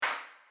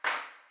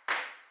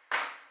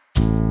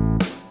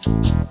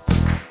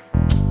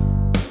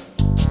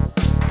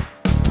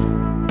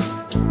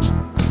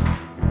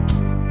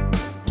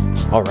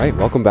All right,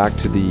 welcome back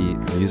to the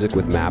Music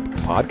with Map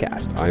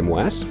podcast. I'm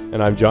Wes.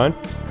 And I'm John.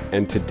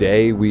 And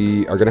today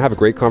we are going to have a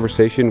great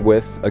conversation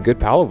with a good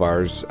pal of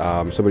ours,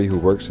 somebody who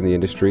works in the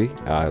industry,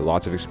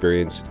 lots of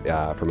experience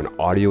from an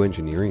audio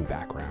engineering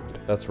background.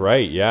 That's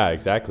right. Yeah,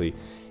 exactly.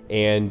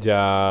 And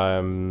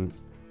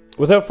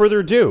without further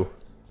ado,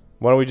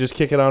 why don't we just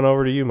kick it on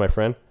over to you, my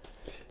friend?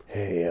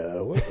 Hey,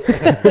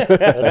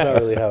 that's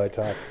not really how I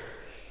talk.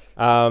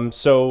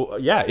 So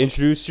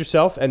introduce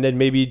yourself, and then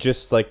maybe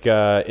just like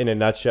in a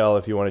nutshell,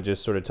 if you want to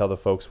just sort of tell the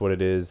folks what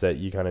it is that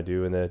you kind of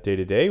do in the day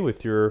to day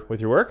with your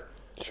work.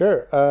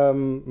 Sure.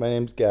 My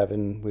name's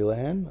Gavin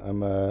Wheelahan.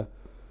 I'm a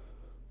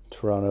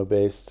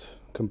Toronto-based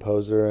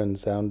composer and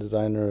sound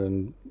designer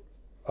and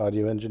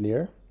audio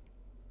engineer,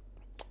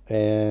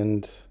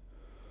 and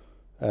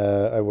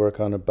I work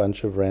on a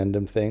bunch of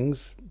random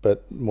things.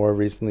 But more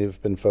recently,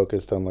 I've been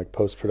focused on like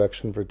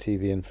post-production for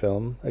TV and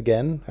film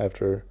again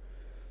after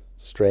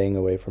straying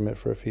away from it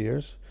for a few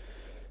years,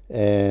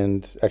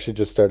 and actually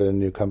just started a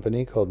new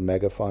company called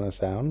Megafauna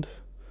Sound,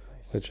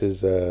 which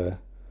is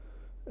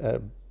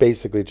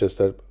basically just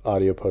an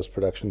audio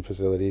post-production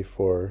facility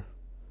for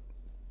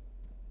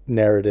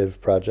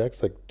narrative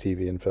projects like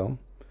TV and film.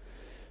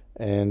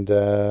 And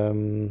I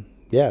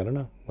don't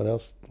know what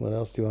else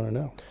do you want to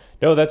know?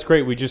 No, that's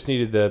great. We just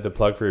needed the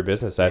plug for your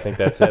business. I think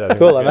that's it.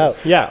 Cool, I'm out.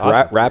 Yeah,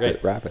 awesome. Wrap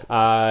it.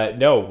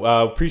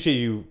 Appreciate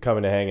you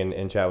coming to hang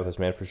and chat with us,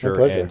 man, for sure.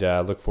 My pleasure.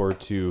 And look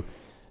forward to,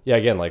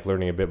 again, like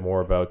learning a bit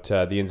more about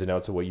the ins and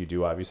outs of what you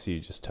do. Obviously,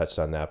 you just touched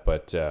on that.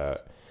 But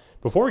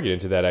before we get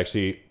into that,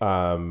 actually,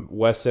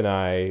 Wes and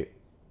I,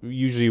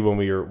 usually when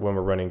we're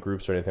running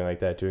groups or anything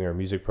like that, doing our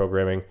music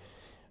programming,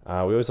 we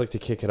always like to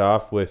kick it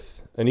off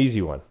with an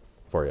easy one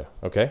for you,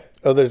 okay?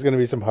 Oh, there's going to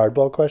be some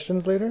hardball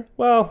questions later?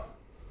 Well,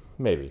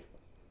 maybe.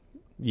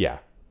 Yeah.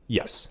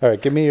 Yes. All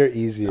right, give me your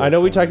easiest. I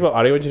know we one. talked about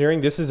audio engineering.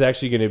 This is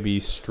actually going to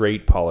be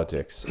straight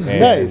politics. And,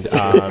 Nice.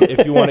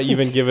 If you want to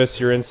even give us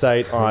your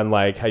insight on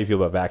like how you feel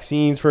about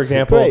vaccines, for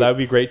example, Great. that would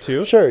be great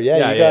too. Sure, you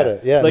got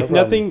it. Yeah, like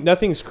no problem.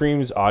 nothing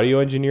screams audio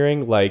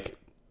engineering like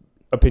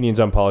opinions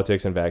on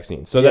politics and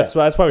vaccines. So that's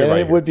why we're and right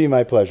it here. would be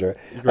my pleasure.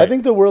 Great. I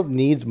think the world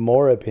needs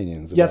more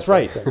opinions. That's about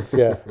right. those things.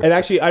 Yeah. And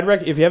actually,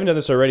 if you haven't done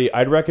this already,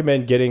 I'd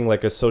recommend getting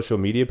like a social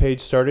media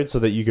page started so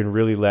that you can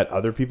really let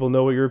other people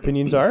know what your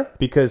opinions are.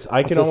 Because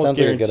I can almost sounds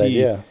like a good guarantee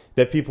idea.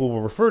 that people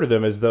will refer to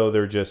them as though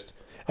they're just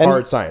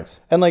hard science.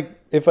 And like,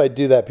 if I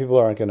do that, people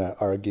aren't going to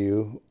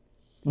argue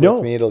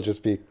with me. It'll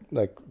just be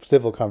like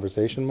civil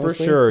conversation mostly.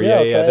 For sure. I'll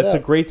try it That's a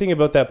out. great thing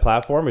about that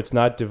platform. It's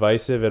not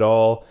divisive at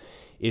all.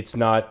 It's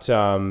not,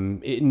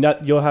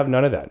 you'll have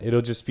none of that.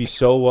 It'll just be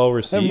so well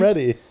received. I'm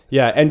ready.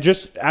 Yeah. And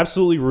just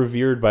absolutely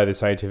revered by the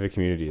scientific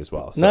community as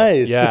well. So,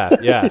 Nice.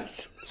 Yeah.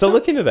 So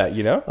look into that,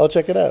 I'll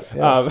check it out.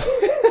 Yeah.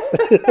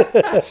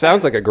 It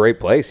sounds like a great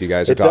place you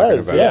guys are it talking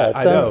does. about. Yeah, it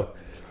I sounds know.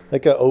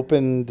 like an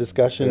open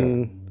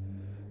discussion,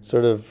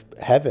 sort of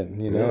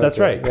heaven. That's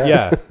right.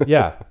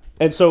 Yeah.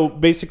 And so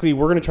basically,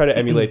 we're going to try to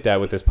emulate that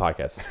with this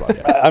podcast as well.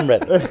 Yeah. I'm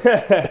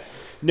ready.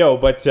 No,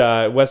 but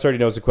Wes already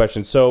knows the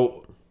question. So,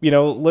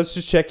 let's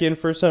just check in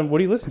for some. What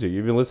do you listen to?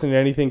 You've been listening to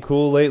anything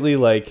cool lately?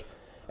 Like,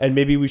 and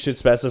maybe we should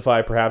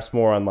specify perhaps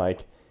more on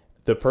like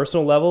the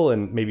personal level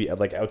and maybe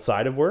like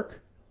outside of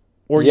work.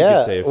 Or you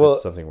could say if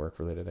it's something work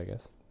related, I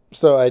guess.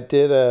 So I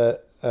did a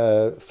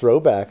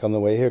throwback on the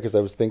way here because I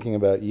was thinking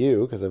about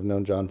you because I've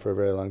known John for a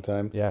very long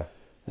time. Yeah.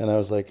 And I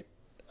was like,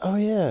 oh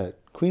yeah,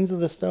 Queens of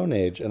the Stone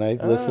Age. And I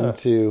listened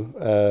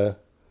to,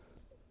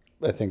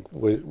 I think,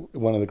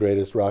 one of the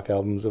greatest rock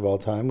albums of all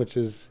time, which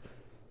is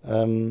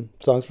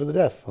Songs for the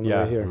Deaf on the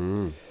way here.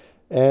 Mm.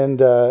 And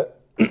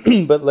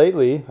but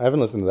lately, I haven't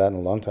listened to that in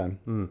a long time.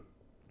 Mm.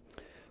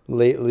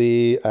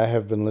 Lately, I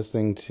have been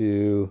listening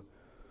to,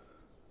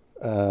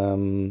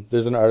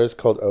 there's an artist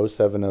called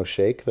 070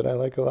 Shake that I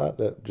like a lot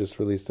that just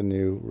released a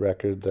new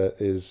record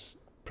that is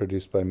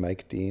produced by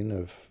Mike Dean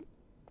of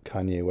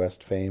Kanye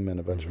West fame and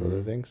a bunch of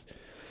other things,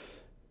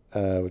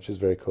 which is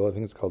very cool. I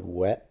think it's called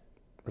Wet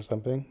or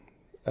something.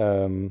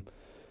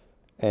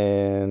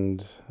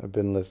 And I've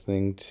been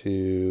listening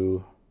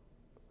to,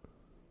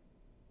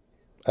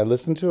 I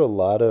listened to a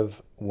lot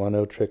of One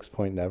O Tricks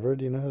Point Never.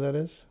 Do you know who that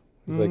is?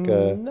 He's like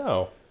a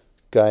No.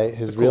 guy.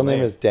 His cool real name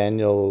name. is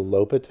Daniel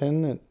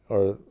Lopatin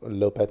or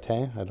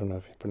Lopatin. I don't know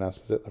if he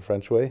pronounces it the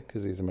French way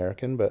because he's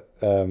American, but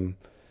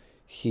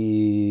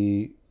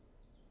he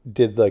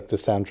did like the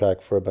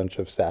soundtrack for a bunch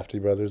of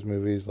Safdie Brothers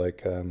movies,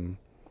 like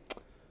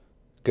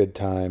Good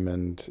Time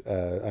and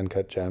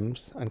Uncut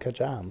Gems.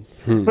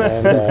 And,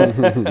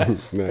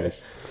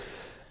 Nice.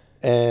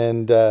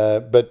 and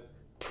but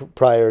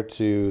prior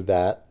to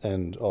that,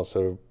 and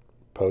also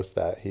post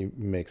that, he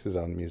makes his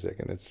own music,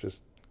 and it's just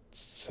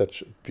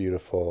such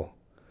beautiful.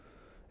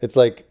 It's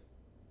like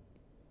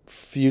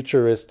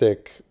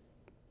futuristic,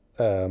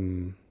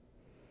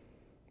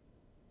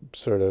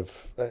 sort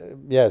of,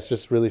 it's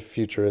just really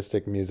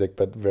futuristic music,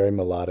 but very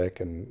melodic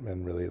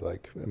and really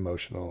like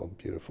emotional,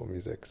 beautiful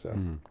music. So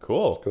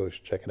Cool. go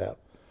check it out.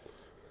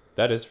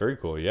 That is very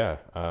cool. Yeah.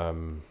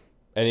 And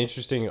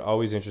interesting,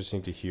 always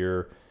interesting to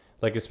hear,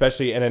 like,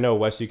 especially, and I know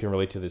Wes, you can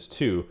relate to this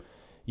too.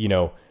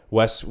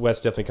 Wes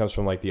definitely comes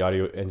from like the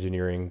audio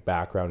engineering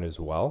background as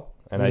well.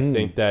 And I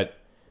think that,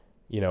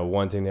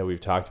 one thing that we've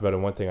talked about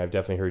and one thing I've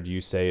definitely heard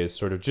you say is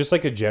sort of just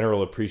like a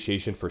general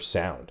appreciation for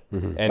sound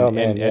and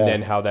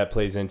then how that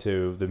plays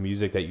into the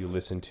music that you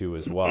listen to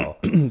as well.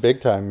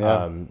 Big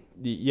time.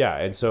 Yeah.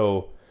 And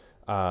so,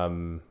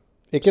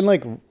 it can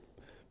like,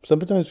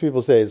 sometimes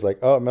people say it's like,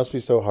 oh, it must be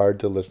so hard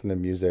to listen to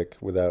music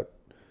without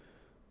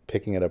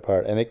picking it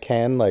apart. And it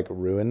can like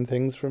ruin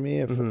things for me.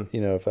 If,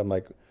 if I'm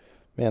like,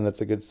 man,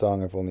 that's a good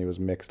song if only it was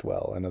mixed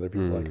well. And other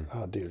people are like,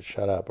 oh, dude,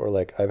 shut up. Or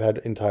like I've had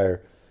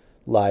entire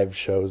live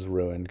shows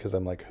ruined because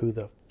I'm like, who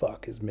the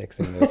fuck is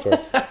mixing this?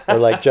 Or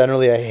like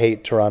generally I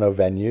hate Toronto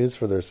venues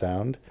for their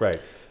sound. Right.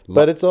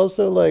 But it's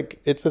also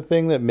like, it's a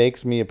thing that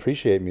makes me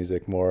appreciate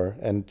music more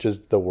and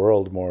just the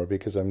world more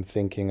because I'm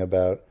thinking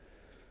about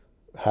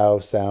how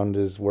sound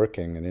is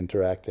working and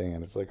interacting.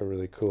 And it's like a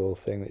really cool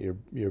thing that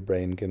your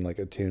brain can like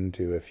attune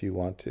to if you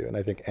want to. And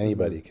I think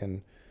anybody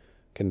can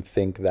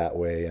think that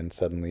way and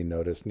suddenly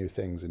notice new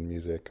things in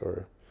music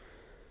or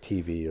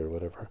TV or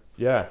whatever.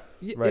 Yeah.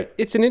 Right.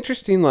 It's an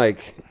interesting,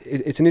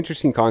 it's an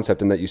interesting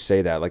concept in that you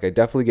say that. Like, I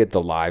definitely get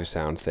the live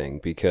sound thing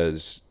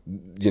because,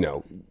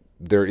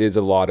 there is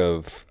a lot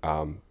of,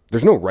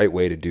 there's no right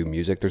way to do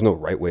music. There's no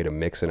right way to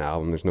mix an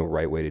album. There's no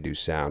right way to do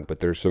sound, but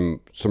there's some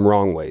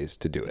wrong ways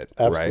to do it.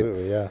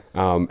 Absolutely, right?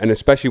 Yeah. And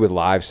especially with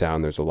live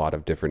sound, there's a lot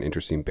of different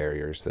interesting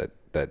barriers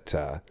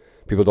that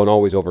people don't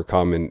always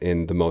overcome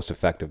in the most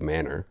effective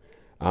manner.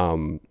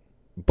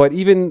 But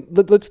even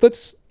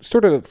let's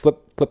sort of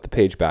flip the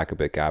page back a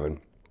bit,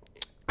 Gavin.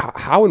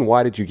 How and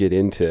why did you get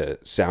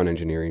into sound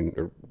engineering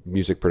or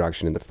music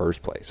production in the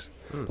first place?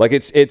 Like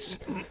it's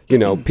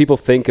people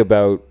think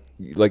about,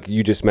 like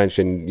you just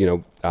mentioned,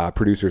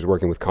 producers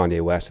working with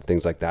Kanye West and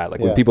things like that. Like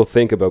when people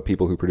think about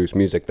people who produce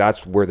music,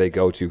 that's where they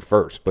go to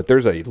first. But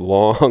there's a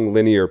long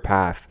linear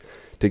path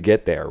to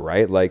get there,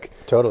 right? Like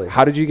totally.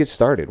 How did you get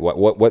started?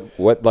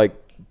 What like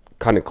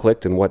kind of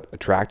clicked and what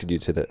attracted you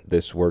to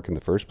this work in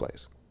the first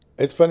place?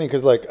 It's funny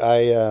because like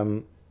I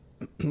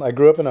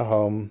grew up in a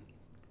home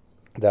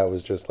that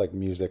was just like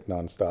music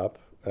nonstop.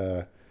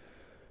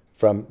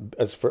 From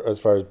as far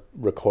as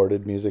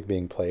recorded music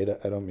being played,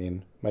 I don't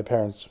mean my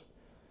parents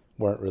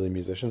weren't really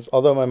musicians,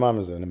 although my mom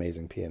is an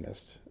amazing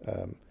pianist.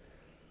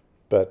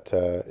 But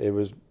it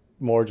was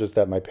more just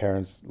that my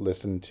parents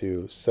listened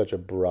to such a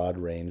broad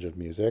range of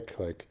music,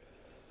 like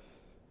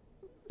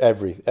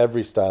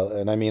every style,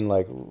 and I mean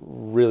like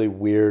really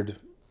weird,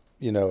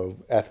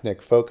 ethnic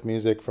folk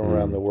music from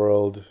around the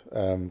world,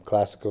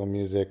 classical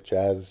music,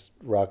 jazz,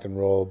 rock and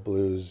roll,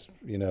 blues,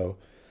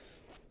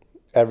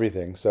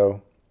 everything.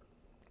 So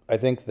I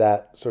think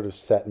that sort of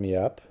set me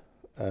up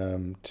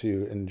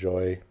to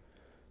enjoy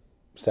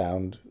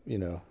sound,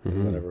 in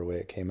whatever way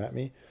it came at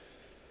me.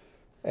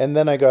 And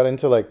then I got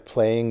into like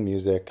playing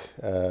music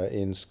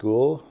in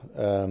school,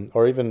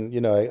 or even,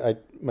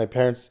 my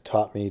parents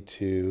taught me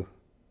to,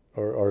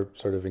 or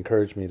sort of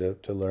encouraged me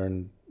to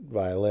learn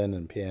violin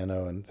and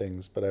piano and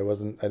things, but I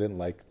didn't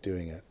like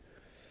doing it,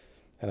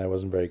 and I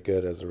wasn't very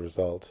good as a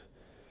result.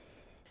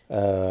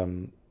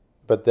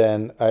 But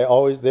then they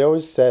always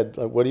said,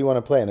 like, what do you want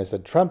to play? And I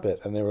said, trumpet.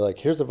 And they were like,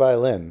 here's a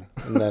violin.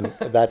 And then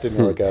that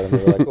didn't work out. And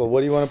they were like, well, what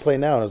do you want to play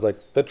now? And I was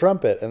like, the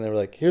trumpet. And they were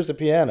like, here's a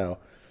piano.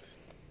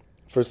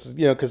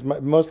 Because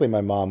mostly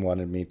my mom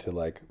wanted me to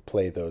like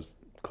play those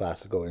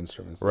classical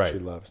instruments that she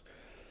loves.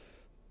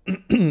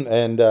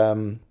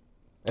 And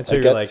so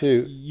you're like,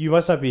 you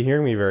must not be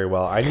hearing me very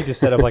well. I need to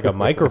set up like a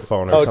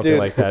microphone or something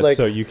like that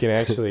so you can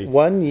actually...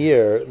 One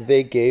year,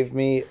 they gave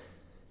me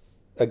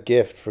a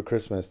gift for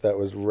Christmas that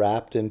was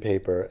wrapped in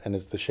paper, and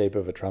it's the shape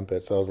of a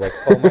trumpet. So I was like,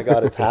 oh my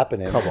God, it's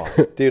happening. Come on.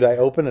 Dude, I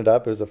opened it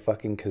up. It was a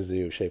fucking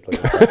kazoo shaped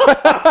like a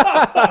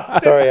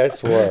trumpet. Sorry, I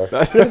swore.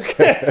 That's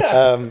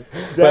okay.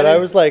 But I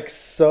was like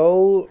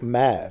so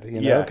mad,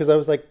 because I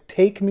was like,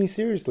 take me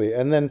seriously.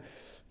 And then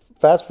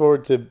fast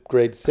forward to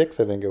grade 6,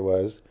 I think it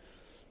was.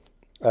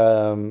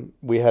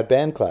 We had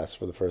band class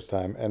for the first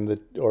time,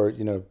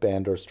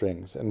 band or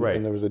strings,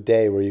 and there was a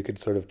day where you could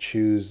sort of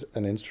choose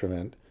an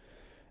instrument,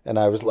 and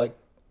I was like,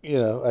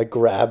 I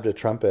grabbed a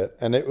trumpet,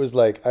 and it was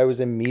like I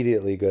was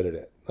immediately good at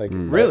it. Like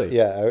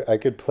really, I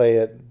could play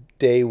it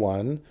day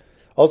one.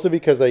 Also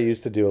because I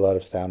used to do a lot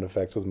of sound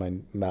effects with my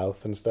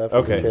mouth and stuff.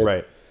 Okay,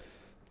 right.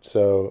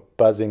 So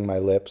buzzing my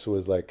lips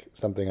was like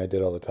something I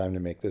did all the time to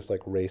make this like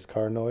race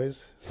car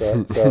noise.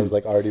 So I was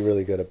like already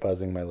really good at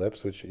buzzing my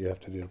lips, which you have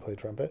to do to play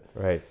trumpet.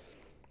 Right.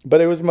 But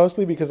it was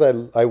mostly because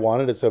I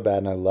wanted it so bad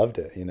and I loved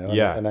it,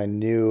 Yeah. And I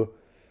knew,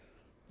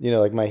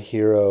 like my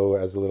hero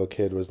as a little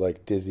kid was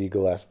like Dizzy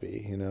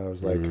Gillespie. I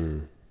was like,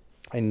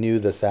 I knew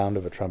the sound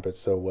of a trumpet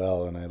so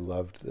well, and I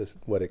loved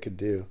what it could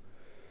do.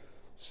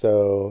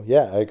 So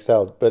yeah, I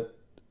excelled. But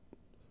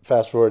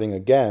fast forwarding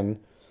again,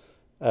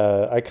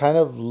 I kind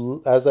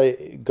of, as I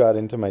got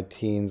into my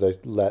teens, I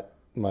let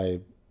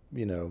my,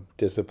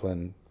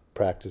 discipline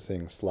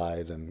practicing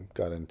slide and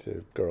got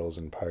into girls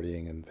and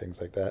partying and things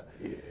like that.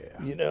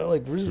 Yeah.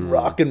 Like just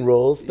rock and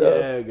roll stuff.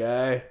 Yeah,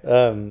 guy.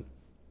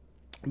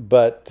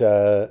 But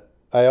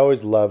I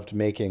always loved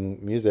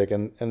making music,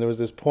 and there was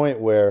this point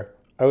where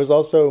I was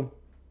also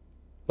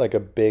like a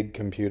big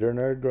computer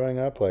nerd growing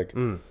up. Like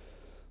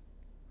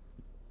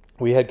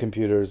we had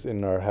computers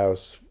in our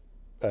house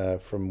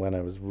from when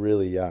I was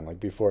really young, like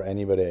before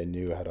anybody I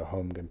knew had a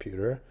home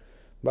computer.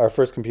 Our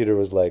first computer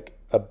was like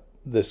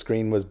the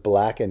screen was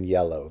black and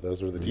yellow.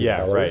 Those were the two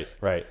colors.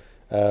 Right.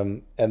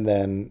 And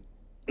then,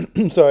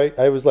 so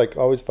I was like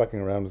always fucking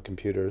around with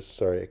computers.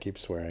 Sorry, I keep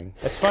swearing.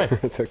 That's fine.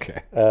 It's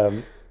okay.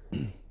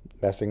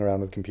 Messing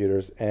around with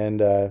computers.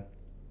 And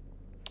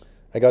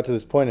I got to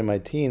this point in my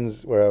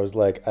teens where I was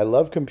like, I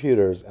love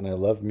computers and I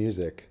love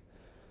music.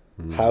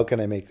 How can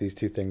I make these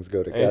two things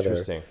go together?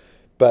 Interesting.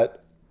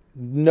 But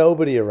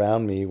nobody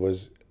around me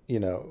was,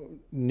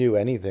 knew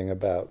anything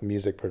about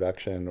music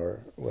production or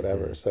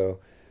whatever. So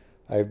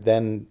I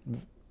then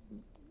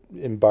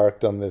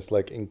embarked on this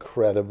like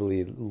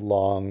incredibly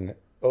long,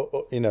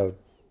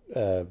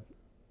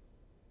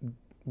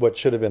 what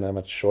should have been a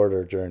much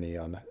shorter journey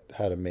on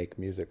how to make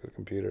music with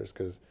computers,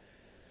 because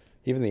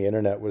even the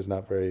internet was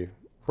not very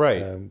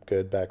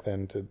good back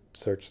then to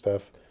search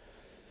stuff.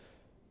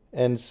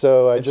 And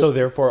so so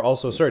therefore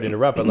also, sorry to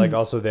interrupt, but like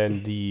also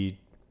then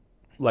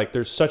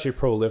there's such a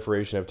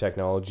proliferation of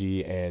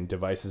technology and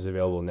devices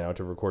available now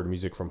to record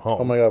music from home.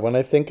 Oh my God. When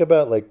I think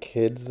about like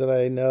kids that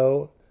I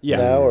know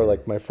now, or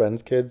like my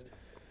friends' kids,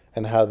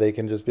 and how they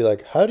can just be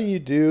like, how do you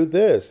do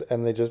this?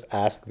 And they just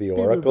ask the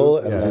Oracle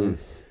and then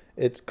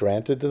it's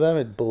granted to them.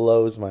 It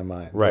blows my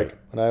mind. Right. Like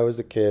when I was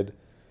a kid,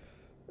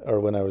 or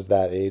when I was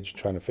that age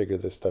trying to figure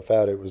this stuff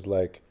out, it was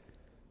like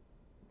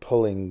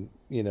pulling,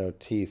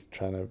 teeth,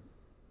 trying to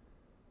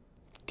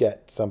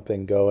get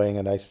something going.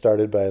 And I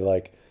started by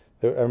like,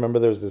 I remember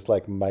there was this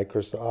like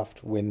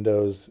Microsoft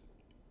Windows,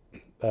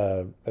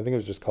 I think it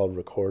was just called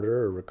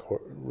Recorder or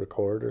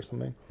Record or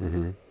something.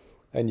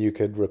 And you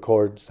could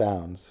record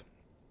sounds.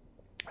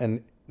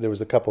 And there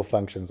was a couple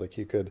functions, like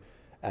you could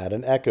add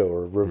an echo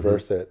or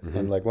reverse it.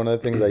 And like one of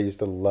the things I used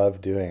to love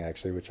doing,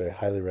 actually, which I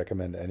highly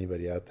recommend to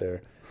anybody out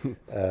there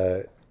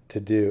to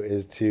do,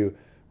 is to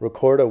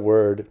record a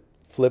word,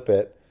 flip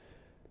it,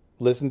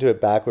 listen to it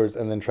backwards,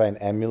 and then try and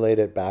emulate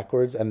it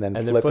backwards, and then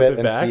flip it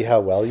and see how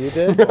well you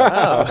did.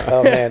 Wow.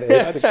 Oh man,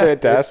 That's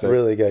fantastic. It's a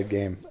really good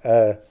game.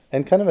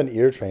 And kind of an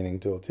ear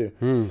training tool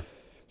too.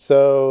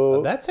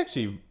 So that's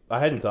actually, I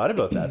hadn't thought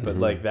about that, but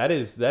like that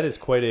is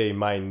quite a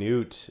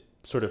minute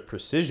sort of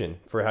precision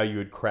for how you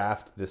would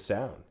craft the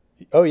sound.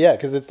 Oh yeah,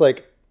 because it's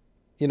like,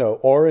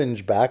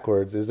 orange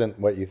backwards isn't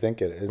what you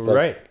think it is. It's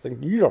right. Like,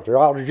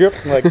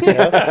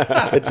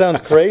 it sounds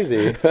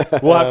crazy.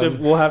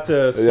 We'll have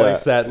to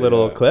splice that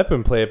little clip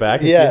and play it back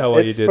and see how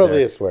well you did. It's probably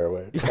there. a swear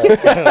word.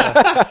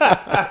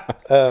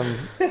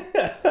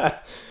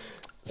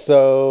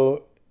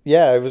 So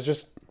yeah, it was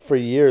just for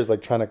years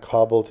like trying to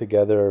cobble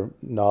together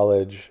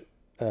knowledge.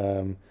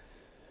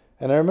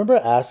 And I remember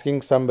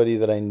asking somebody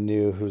that I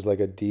knew who's like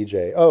a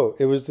DJ. Oh,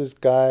 it was this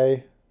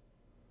guy.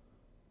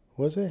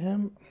 Was it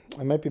him?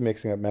 I might be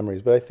mixing up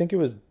memories, but I think it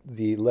was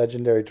the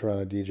legendary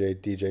Toronto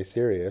DJ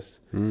Sirius,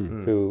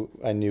 who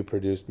I knew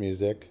produced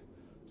music.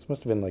 This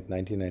must have been like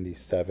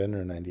 1997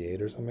 or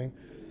 98 or something.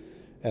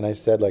 And I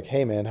said like,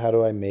 hey man, how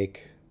do I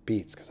make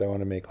beats? Because I want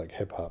to make like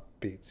hip hop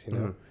beats,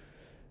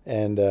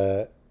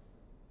 And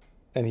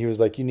he was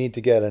like, you need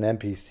to get an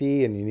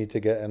MPC and you need to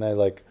get, and I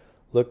like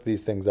looked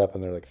these things up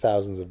and they're like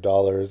thousands of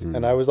dollars.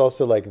 And I was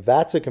also like,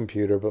 that's a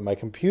computer, but my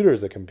computer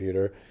is a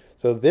computer.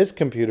 So this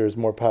computer is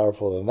more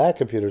powerful than that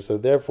computer. So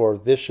therefore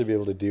this should be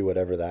able to do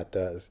whatever that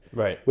does.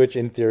 Right. Which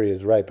in theory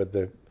is right, but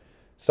the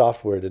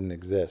software didn't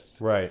exist.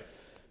 Right.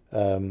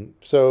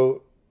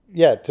 So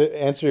yeah, to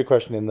answer your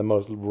question in the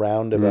most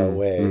roundabout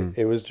way,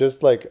 it was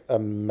just like a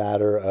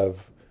matter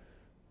of,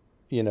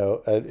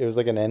 it was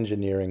like an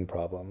engineering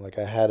problem. Like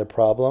I had a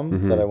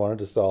problem that I wanted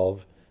to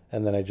solve,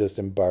 and then I just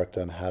embarked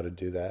on how to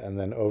do that. And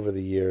then over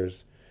the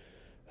years,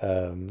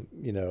 I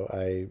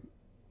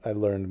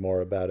learned more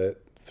about it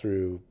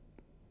through,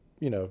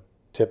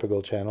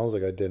 typical channels.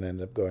 Like I did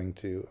end up going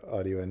to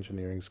audio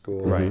engineering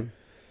school, right,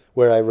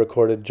 where I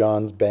recorded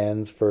John's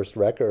band's first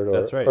record.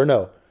 That's right. Or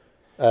no,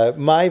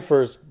 my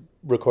first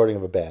recording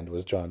of a band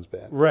was John's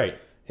band. Right.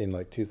 In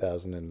like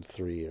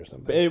 2003 or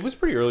something. But it was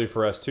pretty early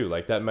for us too.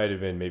 Like that might have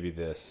been maybe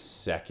the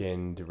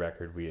second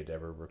record we had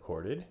ever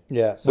recorded.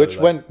 Yeah, so which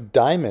went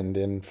diamond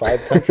in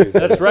 5 countries.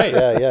 That's right.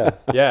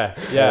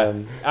 Yeah.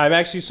 I'm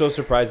actually so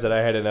surprised that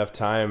I had enough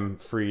time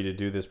free to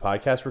do this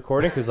podcast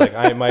recording, because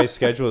like my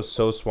schedule is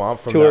so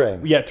swamped from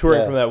touring.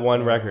 Touring from that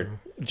one record.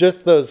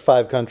 Just those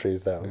 5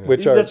 countries though,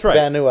 which are That's right.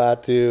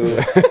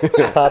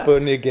 Vanuatu, Papua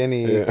New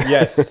Guinea.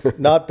 Yes,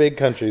 not big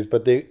countries,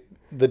 but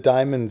the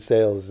diamond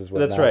sales is what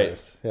that's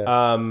matters. right.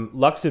 Yeah.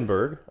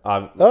 Luxembourg.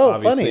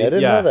 Obviously. Funny! I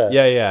didn't know that.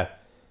 Yeah.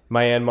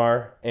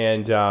 Myanmar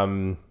and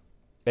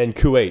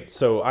Kuwait.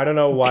 So I don't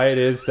know why it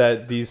is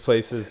that these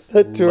places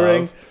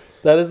touring. love.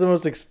 That is the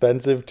most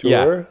expensive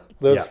tour. Yeah.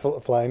 Those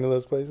flying to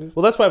those places.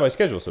 Well, that's why my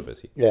schedule's so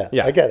busy. Yeah.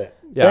 I get it.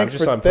 Yeah, thanks I'm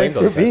just on planes thanks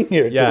all for the time. being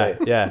here today.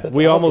 Yeah. That's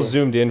We awesome. almost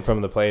zoomed in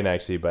from the plane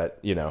actually, but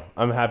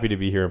I'm happy to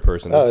be here in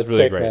person. This is it's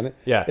really sick, great. man.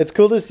 Yeah. It's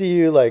cool to see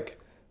you like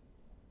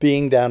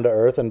being down to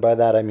earth, and by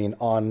that I mean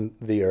on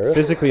the earth,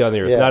 Physically on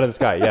the earth, Yeah. not in the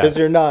sky. Yeah. because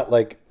you're not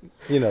like,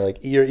 like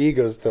your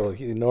ego's still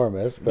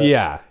enormous, but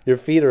Yeah. your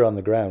feet are on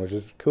the ground, which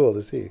is cool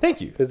to see. Thank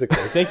you. Physically.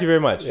 Thank you very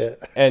much. Yeah.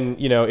 And,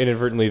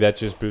 inadvertently that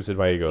just boosted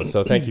my ego.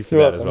 So thank you for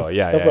You're that as welcome. well.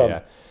 Yeah, No yeah,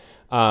 problem.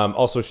 yeah.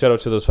 Also, shout out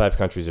to those 5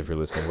 countries if you're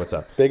listening. What's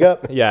up? Big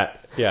up. Yeah,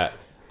 yeah.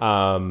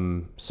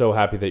 So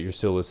happy that you're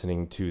still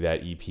listening to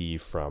that EP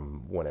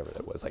from whenever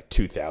that was, like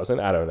 2000.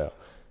 I don't know.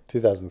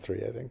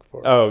 2003, I think.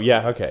 Oh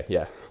yeah, okay,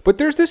 yeah. But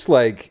there's this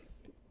like,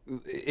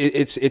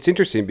 it's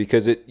interesting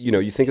because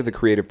you think of the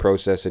creative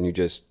process and you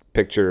just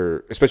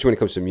picture, especially when it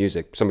comes to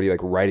music, somebody like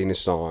writing a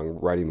song,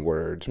 writing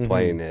words,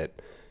 playing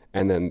it,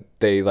 and then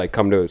they like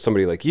come to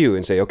somebody like you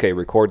and say, okay,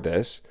 record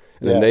this,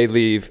 and then they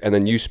leave, and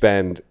then you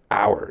spend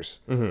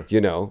hours,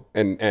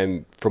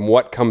 and from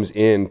what comes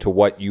in to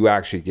what you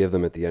actually give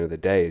them at the end of the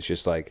day, it's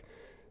just like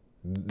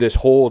this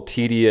whole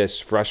tedious,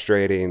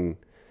 frustrating,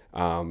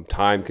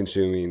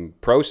 time-consuming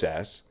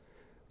process,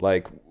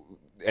 like.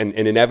 And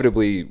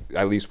inevitably,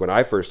 at least when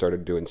I first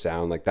started doing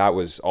sound, like that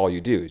was all you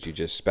do is you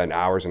just spend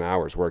hours and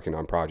hours working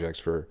on projects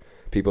for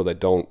people that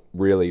don't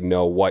really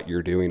know what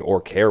you're doing or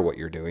care what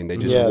you're doing. They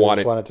just want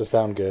they just want it to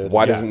sound good.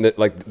 Why doesn't it,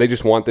 like, they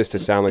just want this to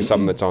sound like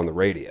something that's on the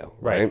radio,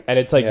 right? And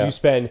it's like you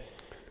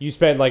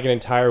spend like an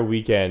entire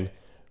weekend,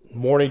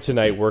 morning to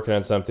night, working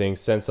on something,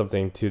 send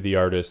something to the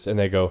artist, and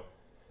they go,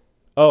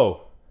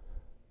 "Oh,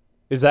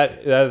 is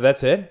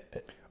that's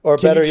it?" Or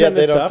Can you better turn yet,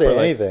 they this don't up? say Or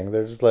like- anything.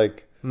 They're just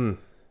like,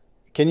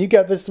 can you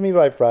get this to me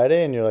by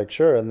Friday? And you're like,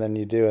 sure. And then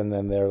you do. And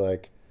then they're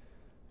like,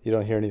 you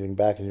don't hear anything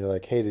back. And you're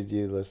like, hey, did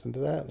you listen to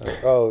that? And they're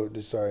like, oh,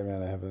 sorry,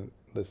 man, I haven't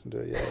listened to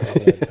it yet. I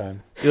haven't had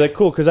time. You're like,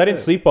 cool, because I didn't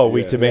sleep all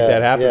week to make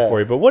that happen for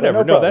you. But whatever,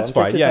 No no, problem. that's Take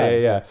fine. your Yeah, time. yeah,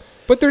 yeah.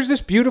 But there's this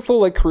beautiful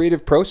like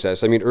creative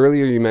process. I mean,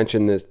 earlier you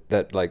mentioned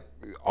that like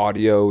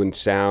audio and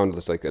sound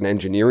is like an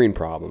engineering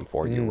problem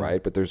for you,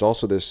 right? But there's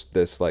also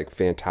this like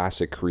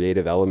fantastic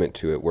creative element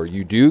to it where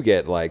you do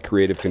get like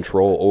creative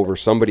control over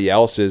somebody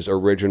else's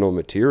original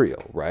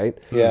material, right?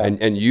 Yeah.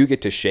 And you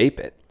get to shape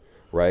it,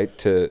 right?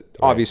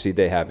 Obviously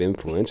they have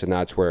influence, and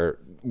that's where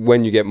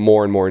when you get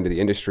more and more into the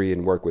industry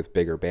and work with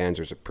bigger bands,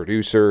 there's a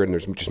producer and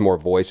there's just more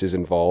voices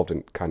involved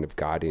and kind of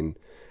guiding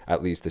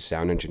at least the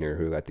sound engineer,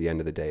 who at the end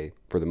of the day,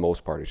 for the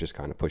most part, is just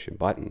kind of pushing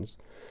buttons.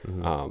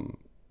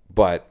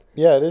 But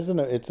Yeah,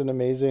 it's an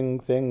amazing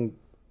thing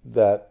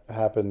that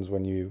happens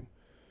when you,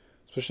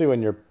 especially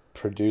when you're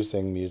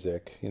producing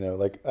music.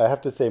 Like I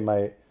have to say,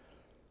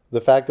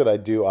 the fact that I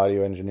do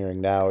audio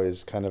engineering now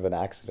is kind of an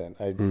accident.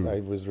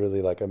 I was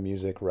really like a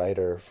music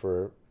writer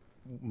for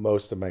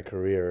most of my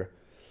career,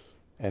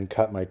 and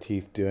cut my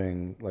teeth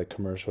doing like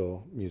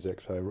commercial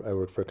music. So I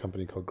worked for a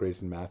company called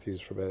Grayson Matthews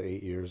for about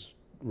 8 years,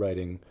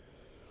 writing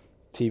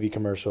TV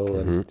commercial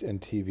and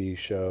TV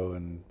show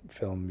and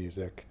film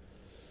music.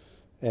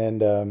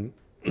 And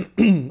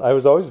I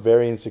was always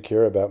very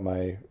insecure about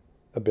my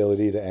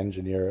ability to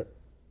engineer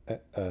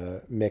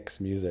mix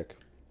music,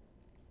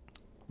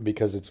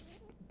 because it's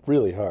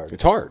really hard.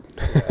 it's hard.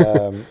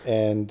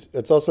 And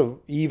it's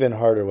also even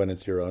harder when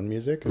it's your own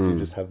music, because you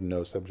just have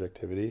no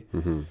subjectivity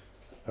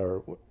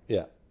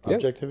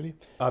objectivity.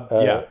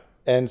 Yeah.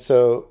 And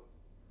so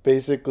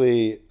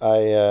basically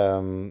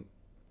I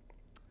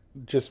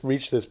just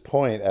reached this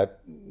point at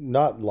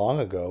not long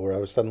ago where I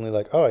was suddenly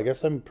like, oh, I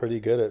guess I'm pretty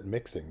good at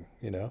mixing,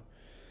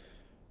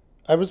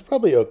 I was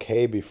probably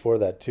okay before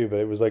that too, but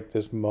it was like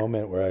this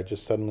moment where I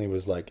just suddenly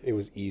was like, it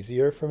was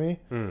easier for me.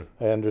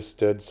 I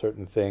understood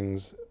certain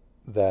things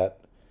that,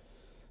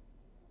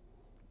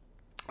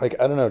 like,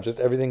 I don't know, just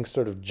everything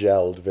sort of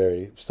gelled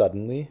very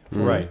suddenly.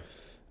 Right.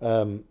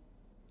 And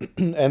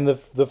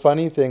the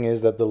funny thing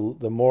is that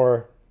the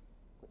more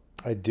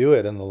I do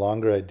it and the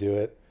longer I do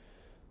it,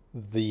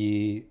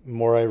 the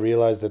more I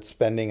realize that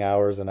spending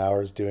hours and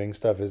hours doing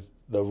stuff is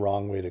the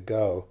wrong way to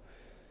go.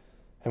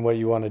 And what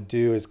you want to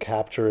do is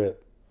capture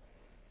it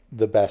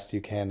the best you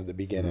can at the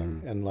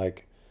beginning. And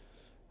like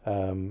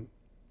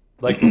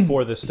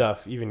Before the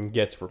stuff even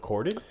gets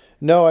recorded?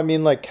 no, I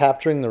mean like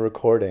capturing the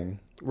recording.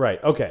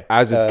 Right, okay.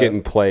 As it's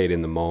getting played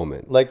in the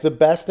moment. Like the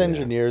best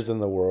engineers in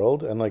the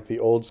world, and like the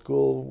old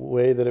school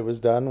way that it was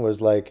done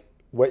was like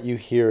what you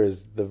hear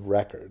is the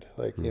record.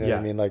 Like, you know what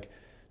I mean? Like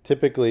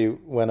typically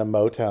when a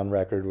Motown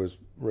record was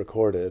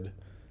recorded,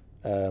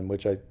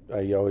 which I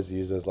always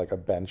use as like a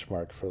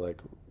benchmark for like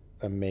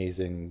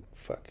amazing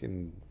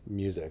fucking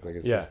music. Like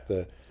it's just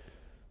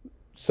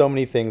so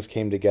many things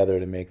came together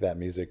to make that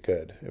music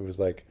good. It was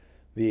like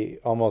the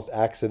almost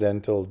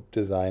accidental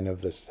design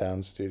of the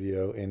sound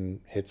studio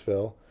in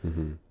Hitsville,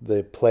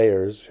 the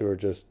players who are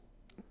just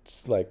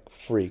like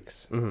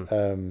freaks,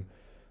 the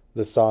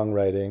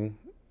songwriting,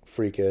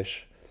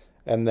 freakish,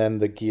 and then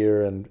the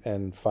gear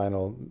and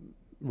final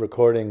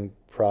recording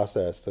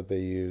process that they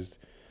used.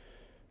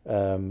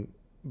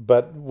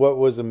 But what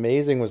was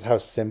amazing was how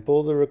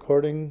simple the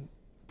recording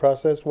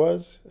process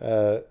was.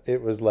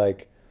 It was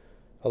like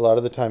a lot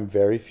of the time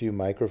very few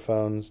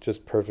microphones,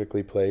 just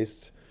perfectly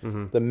placed.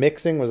 The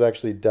mixing was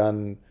actually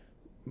done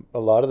a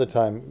lot of the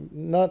time,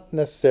 not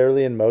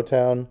necessarily in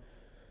Motown,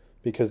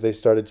 because they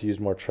started to use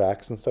more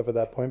tracks and stuff at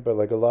that point. But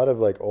like a lot of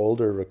like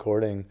older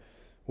recording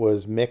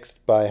was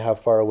mixed by how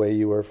far away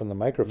you were from the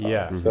microphone.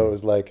 Yeah. So it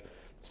was like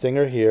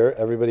singer here,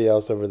 everybody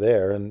else over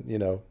there, and you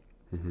know,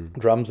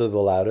 drums are the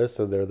loudest,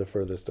 so they're the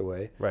furthest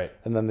away. Right.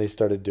 And then they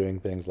started doing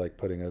things like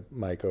putting a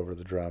mic over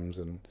the drums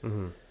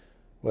and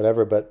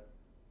whatever. But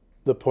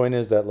the point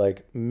is that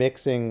like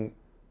mixing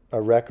a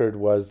record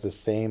was the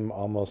same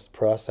almost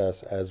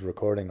process as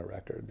recording a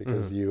record,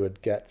 because you would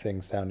get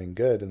things sounding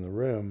good in the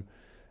room,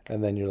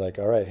 and then you're like,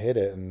 all right, hit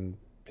it, and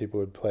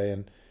people would play,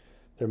 and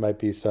there might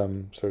be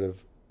some sort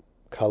of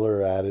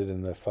color added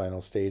in the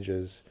final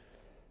stages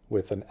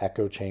with an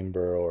echo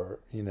chamber, or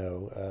you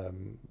know,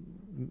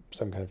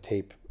 some kind of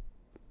tape,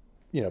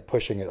 you know,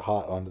 pushing it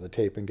hot onto the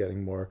tape and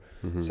getting more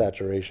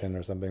saturation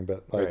or something.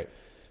 But like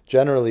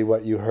generally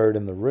what you heard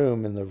in the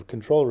room, in the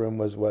control room,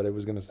 was what it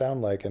was going to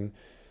sound like. And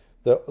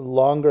the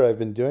longer I've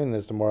been doing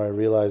this, the more I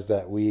realize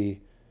that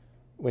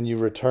when you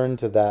return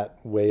to that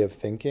way of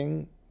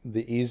thinking,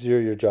 the easier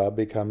your job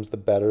becomes, the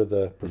better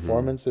the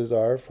performances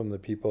are from the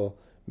people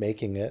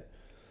making it,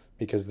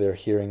 because they're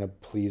hearing a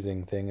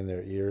pleasing thing in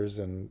their ears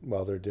and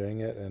while they're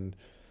doing it, and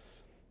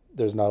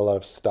there's not a lot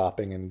of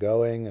stopping and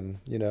going, and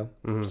you know.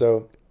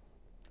 So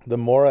the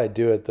more I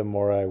do it, the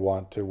more I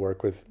want to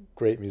work with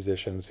great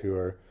musicians who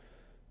are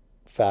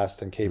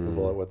fast and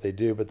capable at what they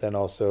do, but then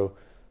also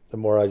the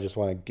more I just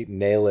want to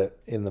nail it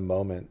in the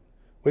moment,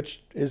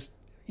 which is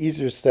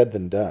easier said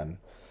than done.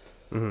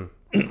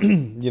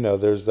 You know,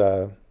 there's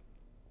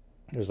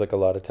like a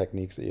lot of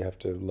techniques that you have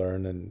to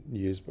learn and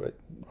use,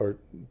 or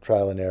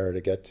trial and error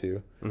to get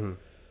to.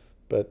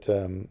 But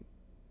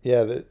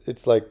yeah,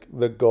 it's like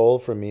the goal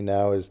for me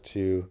now is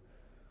to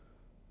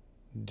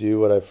do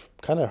what I've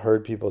kind of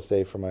heard people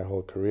say for my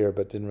whole career,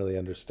 but didn't really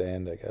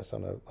understand, I guess,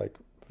 on a like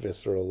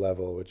visceral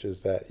level, which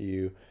is that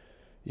you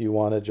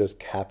want to just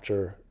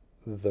capture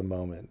the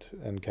moment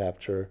and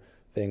capture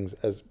things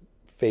as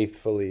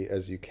faithfully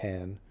as you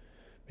can.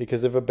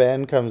 Because if a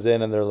band comes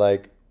in and they're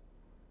like,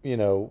 you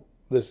know,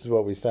 this is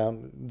what we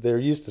sound, they're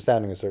used to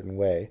sounding a certain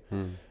way,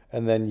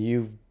 and then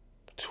you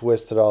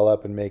twist it all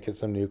up and make it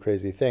some new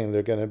crazy thing,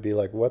 they're going to be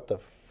like, what the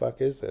fuck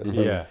is this?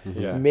 Like,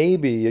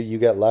 maybe you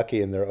get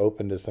lucky and they're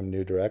open to some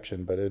new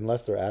direction, but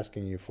unless they're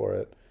asking you for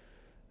it,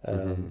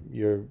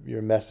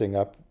 you're messing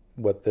up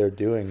what they're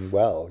doing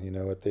well, you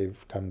know, what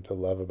they've come to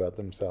love about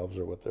themselves,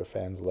 or what their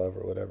fans love,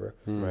 or whatever.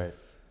 Right.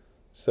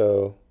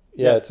 So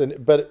yeah,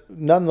 but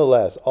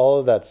nonetheless, all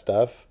of that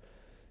stuff,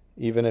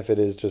 even if it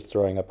is just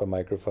throwing up a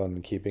microphone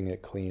and keeping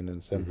it clean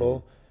and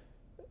simple,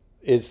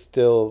 is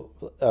still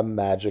a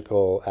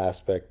magical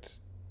aspect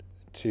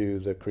to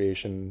the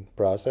creation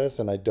process,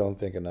 and I don't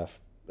think enough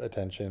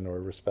attention or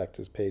respect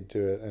is paid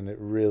to it, and it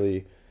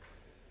really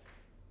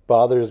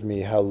bothers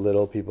me how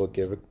little people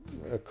give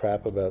a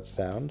crap about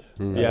sound.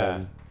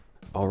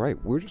 All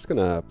right, we're just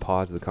gonna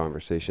pause the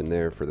conversation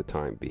there for the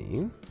time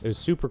being. It was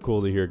super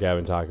cool to hear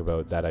Gavin talk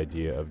about that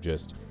idea of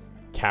just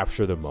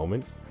capture the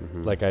moment.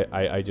 Like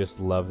I just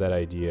love that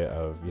idea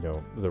of, you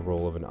know, the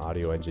role of an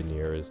audio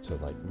engineer is to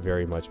like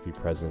very much be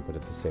present, but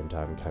at the same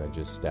time kind of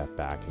just step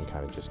back and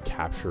kind of just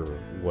capture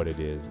what it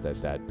is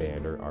that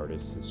band or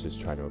artist is just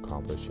trying to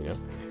accomplish, you know.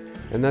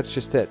 And that's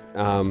just it.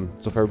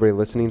 So for everybody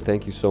listening,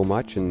 thank you so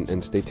much,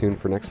 and stay tuned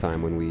for next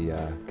time when we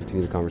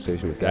continue the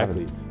conversation with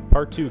Gavin.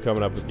 Part 2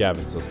 coming up with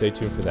Gavin, so stay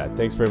tuned for that.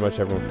 Thanks very much,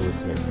 everyone, for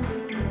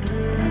listening.